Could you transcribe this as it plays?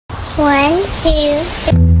One, two.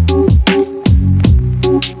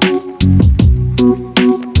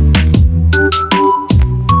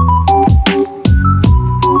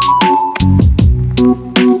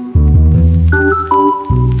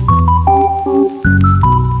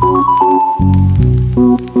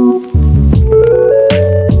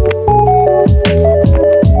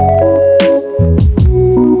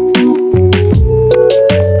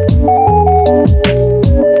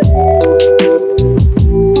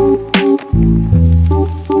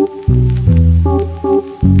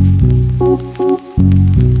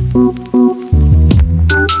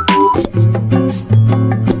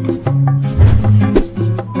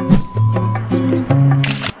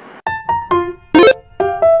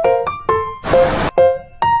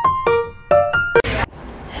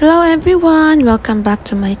 Hello everyone, welcome back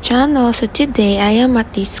to my channel. So today I am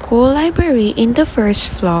at the school library in the first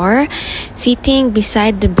floor, sitting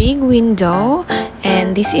beside the big window,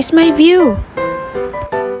 and this is my view.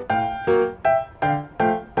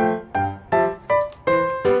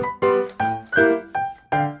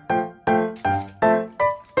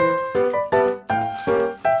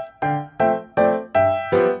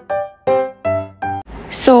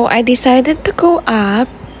 So I decided to go up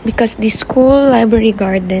because the school library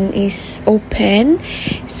garden is open,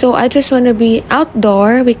 so I just want to be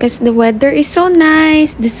outdoor because the weather is so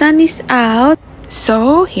nice, the sun is out.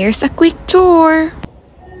 So here's a quick tour.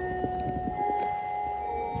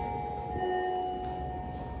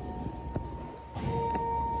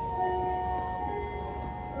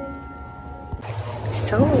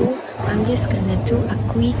 So I'm just gonna do a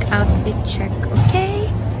quick outfit check. Okay,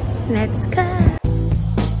 let's go.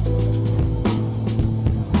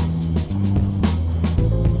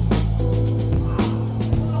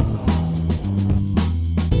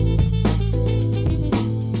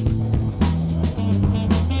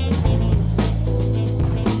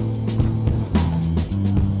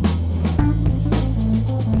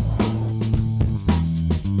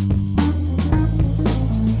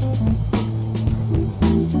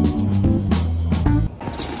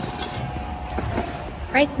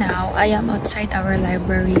 Right now, I am outside our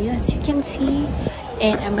library, as you can see,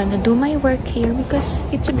 and I'm gonna do my work here because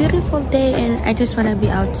it's a beautiful day and I just wanna be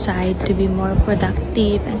outside to be more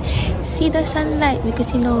productive and see the sunlight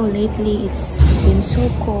because, you know, lately it's been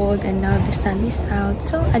so cold and now the sun is out,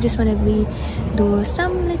 so I just wanna do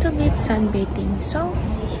some little bit sunbathing. So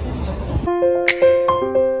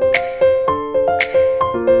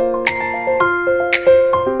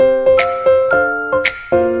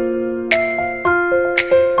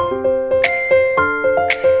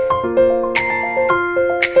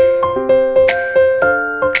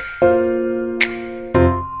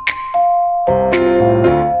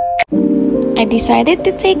I decided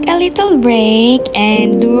to take a little break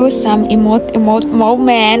and do some emote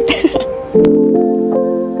moment.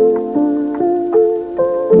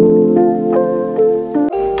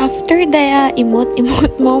 After the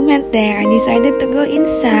emote moment there, I decided to go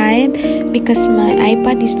inside because my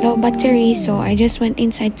iPad is low battery, so I just went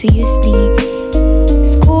inside to use the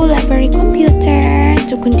school library computer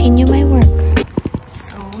to continue my work.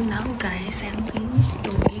 So now guys, I'm finished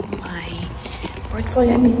doing my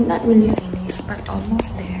portfolio. I mean, not really finished, but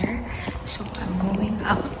almost there. So I'm going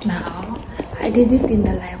out now. I did it in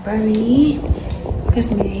the library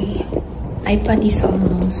because my iPad is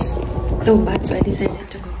almost low bat, so I decided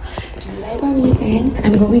to go to the library and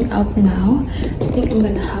I'm going out now. I think I'm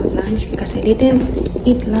gonna have lunch because I didn't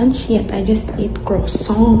eat lunch yet. I just ate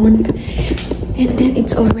croissant and then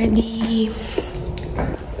it's already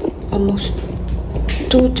almost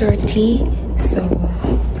 2:30, so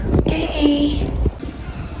okay.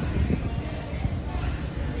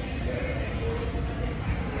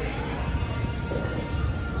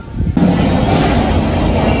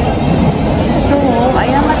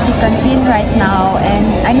 Canteen right now, and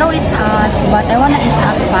I know it's hot, but I wanna eat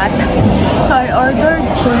hot pot. So I ordered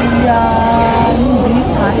Korean beef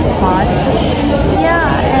hot pot.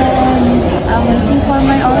 Yeah, and I'm waiting for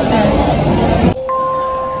my order.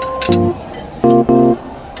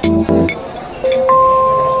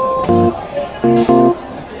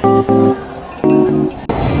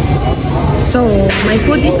 So my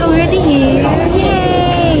food is already here.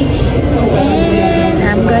 Yay! And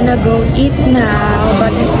I'm gonna go eat now,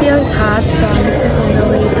 but it's still hot, so I'm just gonna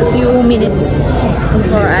wait a few minutes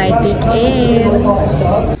before I take it.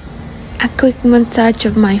 A quick montage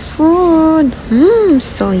of my food.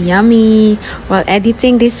 So yummy. While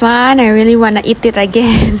editing this one, I really wanna eat it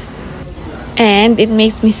again. And it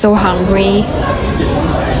makes me so hungry.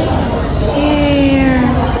 Here.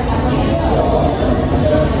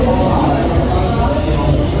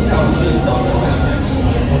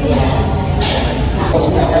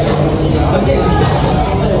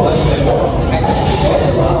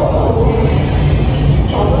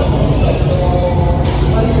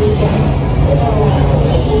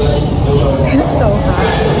 It's so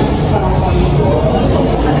hot.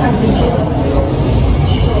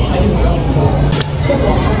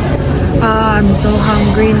 I'm so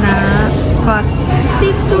hungry now, but it's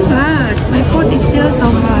still so hot. My food is still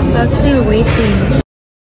so hot, so I'm still waiting.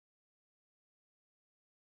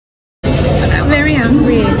 But I'm very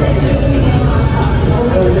hungry.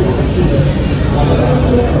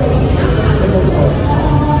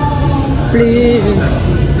 Please.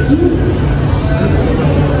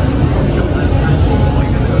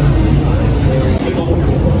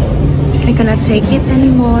 I cannot take it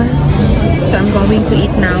anymore, so I'm going to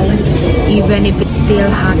eat now, even if it's still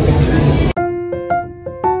hot.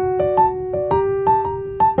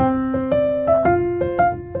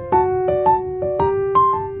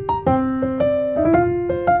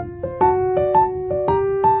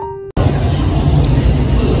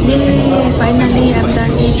 Yay! Finally, I'm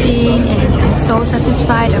done eating and I'm so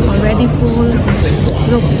satisfied. I'm already full.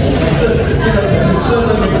 Look,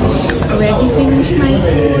 already finished my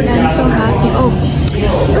food. I'm so happy. Oh,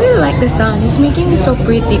 I really like the sun. It's making me so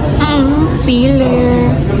pretty.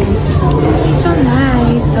 Filler. It's so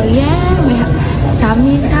nice. So yeah, my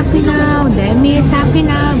tummy is happy now. Demi is happy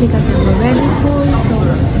now because I'm already full.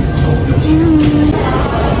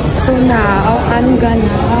 So now I'm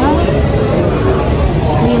gonna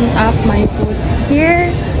clean up my food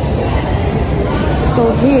here.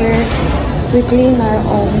 So here we clean our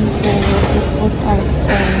own food. We put our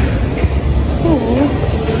own food.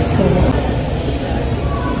 So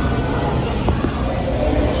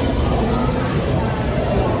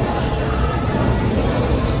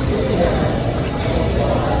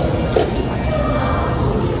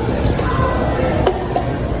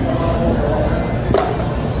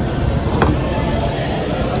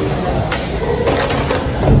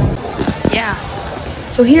yeah.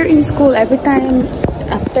 So here in school, every time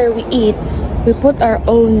after we eat, we put our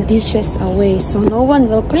own dishes away. So no one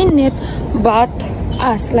will clean it but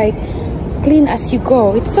us, like clean as you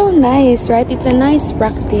go. It's so nice, right? It's a nice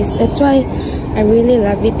practice. That's why I really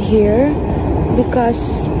love it here, because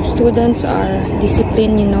students are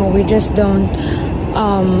disciplined, you know. We just don't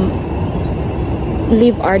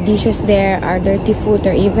leave our dishes there, our dirty food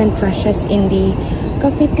or even trashes in the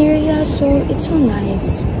cafeteria. So it's so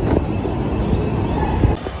nice.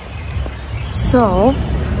 So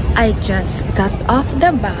I just got off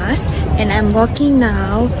the bus and I'm walking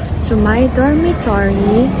now to my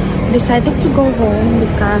dormitory. Decided to go home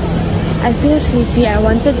because I feel sleepy. I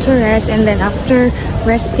wanted to rest, and then after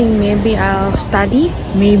resting maybe I'll study.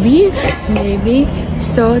 Maybe.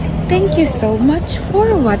 So thank you so much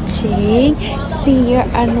for watching. See you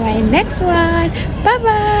on my next one. Bye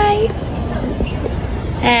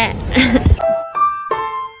bye.